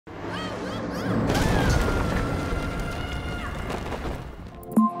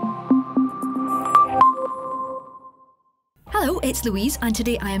it's Louise, and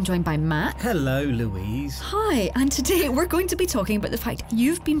today I am joined by Matt. Hello, Louise. Hi, and today we're going to be talking about the fact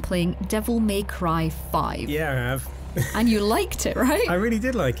you've been playing Devil May Cry 5. Yeah, I have. And you liked it, right? I really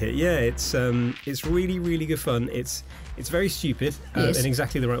did like it. Yeah, it's really, really good fun. It's very stupid in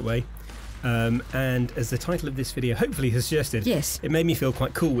exactly the right way. And as the title of this video hopefully has suggested, yes, it made me feel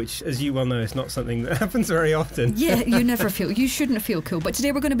quite cool, which, as you well know, is not something that happens very often. Yeah, you shouldn't feel cool. But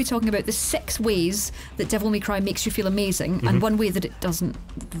today we're going to be talking about the 6 ways that Devil May Cry makes you feel amazing, and one way that it doesn't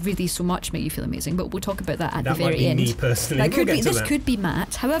really so much make you feel amazing. But we'll talk about that at the very end. That might be me personally. This could be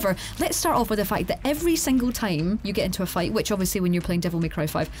Matt. However, let's start off with the fact that every single time you get into a fight, which obviously when you're playing Devil May Cry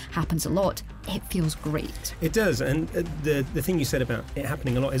 5 happens a lot, it feels great. It does, and the thing you said about it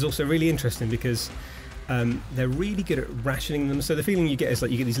happening a lot is also really interesting because they're really good at rationing them. So the feeling you get is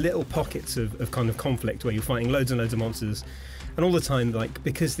like you get these little pockets of kind of conflict where you're fighting loads and loads of monsters, and all the time, like,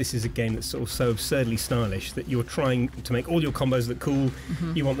 because this is a game that's sort of so absurdly stylish that you're trying to make all your combos look cool.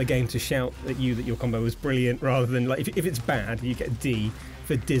 You want the game to shout at you that your combo was brilliant, rather than like if it's bad, you get a D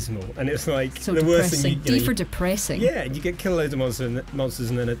for dismal, and it's like so the worst thing. D for depressing. Yeah, you get kill loads of monsters,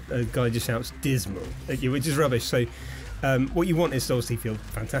 and then a guy just shouts dismal at you, which is rubbish. So what you want is to obviously feel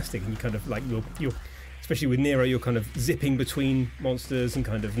fantastic, and you kind of like you're especially with Nero, you're kind of zipping between monsters and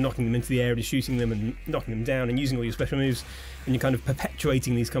kind of knocking them into the air and shooting them and knocking them down and using all your special moves, and you're kind of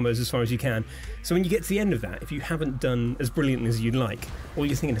perpetuating these combos as far as you can. So when you get to the end of that, if you haven't done as brilliantly as you'd like, all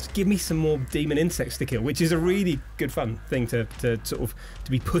you're thinking is give me some more demon insects to kill, which is a really good fun thing to sort of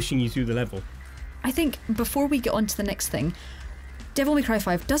to be pushing you through the level. I think before we get on to the next thing, Devil May Cry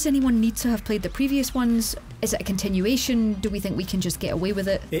 5, does anyone need to have played the previous ones? Is it a continuation? Do we think we can just get away with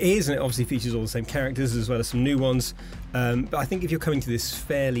it? It is, and it obviously features all the same characters as well as some new ones. But I think if you're coming to this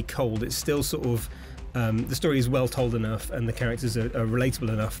fairly cold, it's still sort of the story is well told enough, and the characters are relatable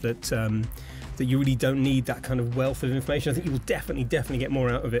enough that that you really don't need that kind of wealth of information. I think you will definitely get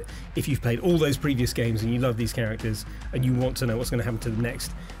more out of it if you've played all those previous games and you love these characters and you want to know what's going to happen to them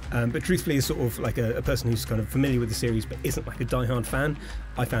next. But truthfully, as sort of like a person who's kind of familiar with the series but isn't like a die-hard fan,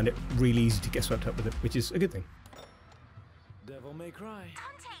 I found it really easy to get swept up with it, which is a good thing. Devil May Cry.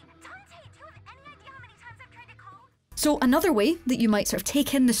 So another way that you might sort of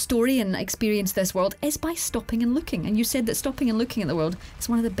take in the story and experience this world is by stopping and looking. And you said that stopping and looking at the world is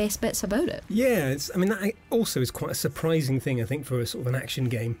one of the best bits about it. Yeah, I mean, that also is quite a surprising thing, I think, for a sort of an action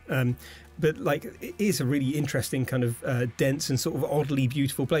game. But like, it is a really interesting kind of dense and sort of oddly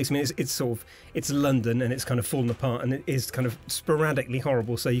beautiful place. I mean, it's London, and it's kind of fallen apart, and it is kind of sporadically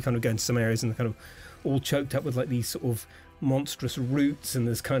horrible. So you kind of go into some areas and they're kind of all choked up with like these sort of monstrous roots, and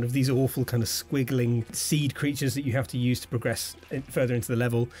there's kind of these awful kind of squiggling seed creatures that you have to use to progress further into the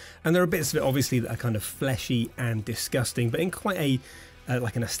level. And there are bits of it obviously that are kind of fleshy and disgusting, but in quite a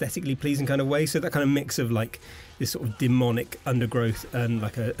like an aesthetically pleasing kind of way. So that kind of mix of like this sort of demonic undergrowth and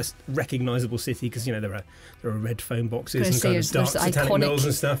like a recognisable city, because you know there are red phone boxes and kind of dark satanic mills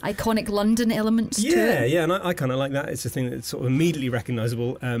and stuff. Iconic London elements to it. Yeah, and I kind of like that. It's a thing that's sort of immediately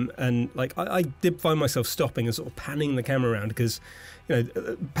recognisable, and like I did find myself stopping and sort of panning the camera around because, you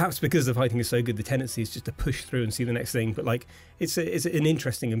know, perhaps because the fighting is so good, the tendency is just to push through and see the next thing. But like it's an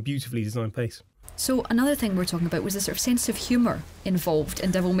interesting and beautifully designed pace. So another thing we're talking about was the sort of sense of humour involved in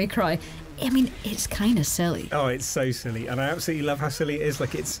Devil May Cry. I mean, it's kind of silly. Oh, it's so silly, and I absolutely love how silly it is.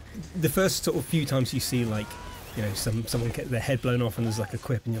 Like, it's the first sort of few times you see, like, you know, someone get their head blown off and there's like a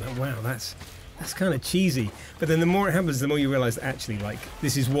quip, and you're like, wow, that's kind of cheesy. But then the more it happens, the more you realise that actually, like,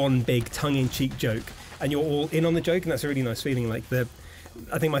 this is one big tongue-in-cheek joke, and you're all in on the joke, and that's a really nice feeling. Like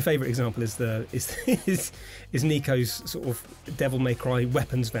I think my favourite example is Nico's sort of Devil May Cry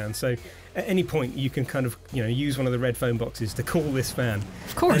weapons van. So at any point you can kind of, you know, use one of the red phone boxes to call this van.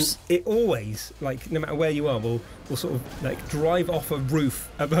 Of course. And it always, like, no matter where you are, will sort of like drive off a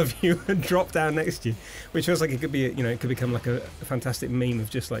roof above you and drop down next to you, which feels like it could be, you know, it could become like a fantastic meme of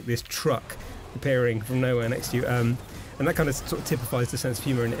just like this truck appearing from nowhere next to you. And that kind of sort of typifies the sense of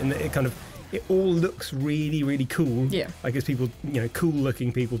humour, and it kind of, it all looks really, really cool. Yeah. Like it's people, you know,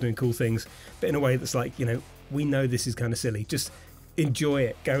 cool-looking people doing cool things, but in a way that's like, you know, we know this is kind of silly. Just enjoy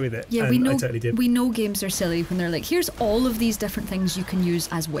it, go with it. Yeah, and I totally did. We know games are silly when they're like, here's all of these different things you can use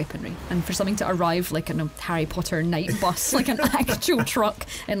as weaponry. And for something to arrive like a Harry Potter night bus, like an actual truck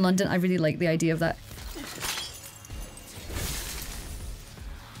in London, I really like the idea of that.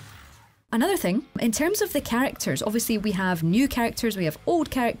 Another thing, in terms of the characters, obviously we have new characters, we have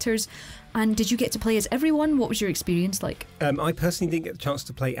old characters, and did you get to play as everyone? What was your experience like? I personally didn't get the chance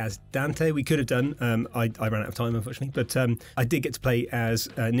to play as Dante. We could have done. I ran out of time, unfortunately. But I did get to play as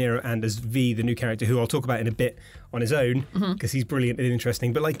Nero and as V, the new character, who I'll talk about in a bit on his own, because he's brilliant and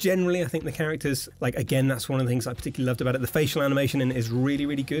interesting. But like generally, I think the characters, like again, that's one of the things I particularly loved about it. The facial animation in it is really,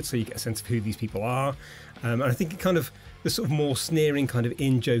 really good, so you get a sense of who these people are. And I think it kind of, the sort of more sneering, kind of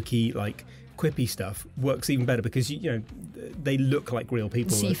in-jokey, like quippy stuff works even better because you know they look like real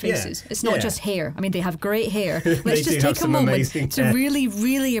people. See faces. It's not just hair. I mean, they have great hair. Let's just take a moment to really,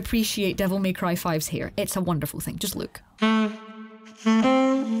 really appreciate Devil May Cry 5's hair. It's a wonderful thing. Just look.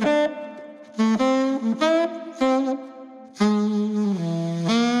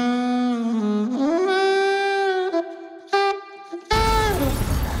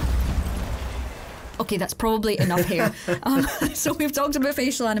 Okay, that's probably enough here. So we've talked about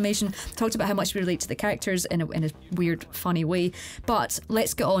facial animation, talked about how much we relate to the characters in a weird, funny way. But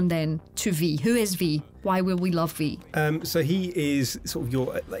let's get on then to V. Who is V? Why will we love V? So he is sort of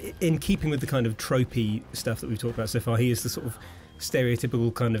your, in keeping with the kind of tropey stuff that we've talked about so far, he is the sort of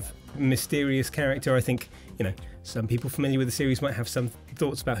stereotypical kind of mysterious character. I think, you know, some people familiar with the series might have some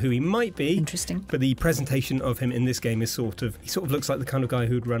thoughts about who he might be. Interesting. But the presentation of him in this game is he sort of looks like the kind of guy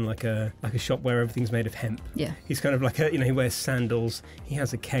who would run like a shop where everything's made of hemp. Yeah. He's kind of like he wears sandals, he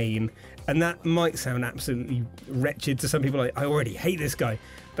has a cane, and that might sound absolutely wretched to some people, like, I already hate this guy.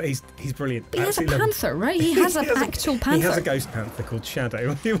 But he's brilliant. But he has a panther, right? He has an actual panther. He has a ghost panther called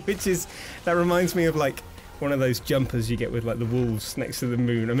Shadow, that reminds me of like one of those jumpers you get with like the wolves next to the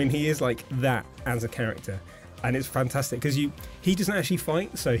moon. I mean, he is like that as a character. And it's fantastic because he doesn't actually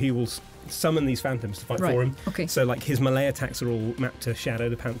fight, so he will summon these phantoms to fight for him. Okay. So like his melee attacks are all mapped to Shadow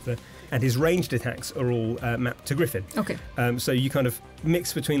the Panther, and his ranged attacks are all mapped to Griffin. Okay. So you kind of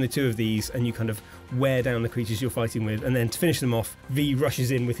mix between the two of these, and you kind of wear down the creatures you're fighting with, and then to finish them off, V rushes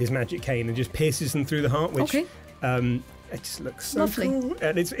in with his magic cane and just pierces them through the heart, which it just looks so lovely. Cool.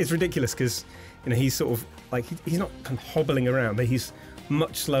 And it's ridiculous because he's sort of like he's not kind of hobbling around, but he's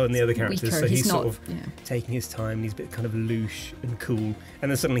much slower than the other characters, weaker. so he's not, sort of taking his time, and he's a bit kind of louche and cool,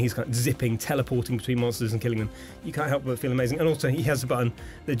 and then suddenly he's kind of zipping, teleporting between monsters and killing them. You can't help but feel amazing. And also he has a button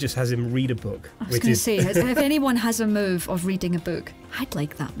that just has him read a book. I was going to say, if anyone has a move of reading a book, I'd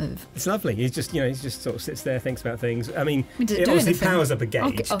like that move. It's lovely. He's just sort of sits there, thinks about things. I mean does it obviously anything? powers up a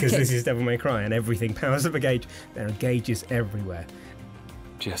gauge because Okay. this is Devil May Cry and everything powers up a gauge. There are gauges everywhere.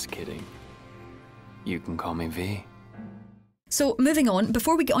 Just kidding. You can call me V. So moving on,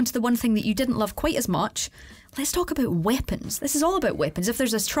 before we get on to the one thing that you didn't love quite as much, let's talk about weapons. This is all about weapons. If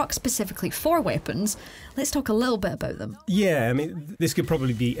there's a truck specifically for weapons, let's talk a little bit about them. Yeah, I mean, this could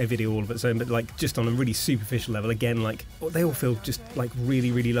probably be a video all of its own, but like just on a really superficial level, again, like they all feel just like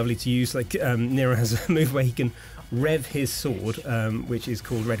really, really lovely to use. Like Nero has a move where he can rev his sword, which is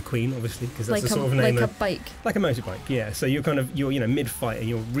called Red Queen, obviously, because that's the sort of name. Like a bike. Like a motorbike, yeah. So you're mid-fight and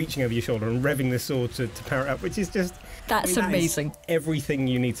you're reaching over your shoulder and revving the sword to power it up, which is just... That's amazing. That is everything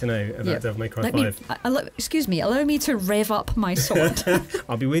you need to know about Devil May Cry 5. Excuse me, allow me to rev up my sword.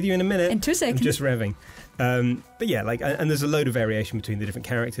 I'll be with you in a minute. In 2 seconds. I'm just revving. But yeah, like, and there's a load of variation between the different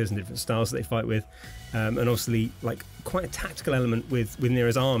characters and different styles that they fight with. And obviously, like, quite a tactical element with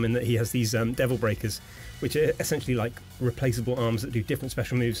Nero's arm in that he has these devil breakers, which are essentially like replaceable arms that do different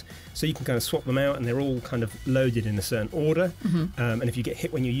special moves. So you can kind of swap them out, and they're all kind of loaded in a certain order. And if you get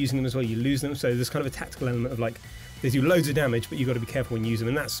hit when you're using them as well, you lose them. So there's kind of a tactical element of like, they do loads of damage, but you've got to be careful when you use them,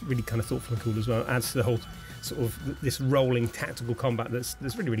 and that's really kind of thoughtful and cool as well. It adds to the whole sort of this rolling tactical combat that's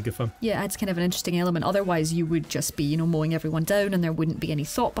really, really good fun. Yeah, it's kind of an interesting element. Otherwise, you would just be, mowing everyone down, and there wouldn't be any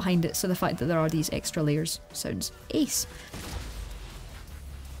thought behind it. So the fact that there are these extra layers sounds ace.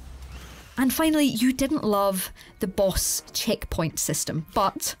 And finally, you didn't love the boss checkpoint system,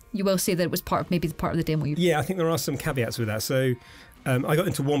 but you will say that it was maybe part of the demo. Yeah, I think there are some caveats with that. So I got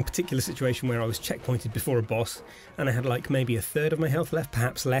into one particular situation where I was checkpointed before a boss, and I had like maybe a third of my health left,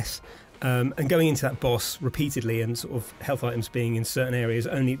 perhaps less. And going into that boss repeatedly and sort of health items being in certain areas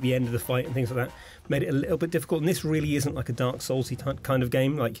only at the end of the fight and things like that made it a little bit difficult. And this really isn't like a Dark Soulsy kind of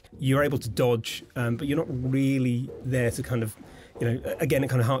game. Like, you're able to dodge, but you're not really there to kind of, again, it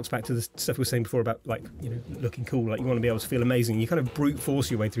kind of harks back to the stuff we were saying before about, like, looking cool. Like, you want to be able to feel amazing. You kind of brute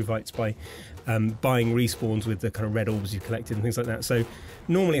force your way through fights by buying respawns with the kind of red orbs you've collected and things like that. So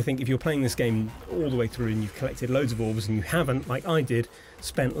normally I think if you're playing this game all the way through and you've collected loads of orbs and you haven't, like I did,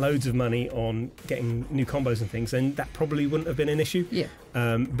 spent loads of money on getting new combos and things, then that probably wouldn't have been an issue. Yeah.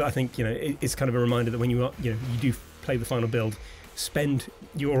 But I think, it's kind of a reminder that when you do play the final build, spend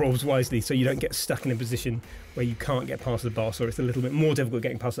your orbs wisely so you don't get stuck in a position where you can't get past the boss, or it's a little bit more difficult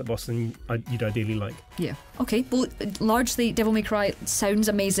getting past that boss than you'd ideally like. Yeah. Okay. Well, largely Devil May Cry sounds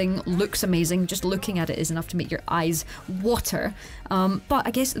amazing, looks amazing. Just looking at it is enough to make your eyes water. But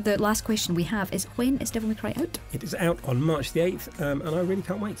I guess the last question we have is, when is Devil May Cry out? It is out on March the 8th, and I really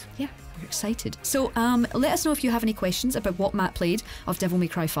can't wait. Yeah. We're excited. So let us know if you have any questions about what Matt played of Devil May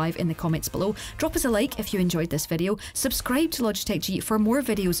Cry 5 in the comments below. Drop us a like if you enjoyed this video. Subscribe to Logitech G for more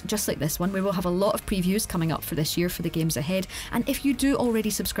videos just like this one. We will have a lot of previews coming up for this year for the games ahead. And if you do already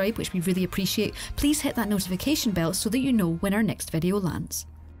subscribe, which we really appreciate, please hit that notification bell so that you know when our next video lands.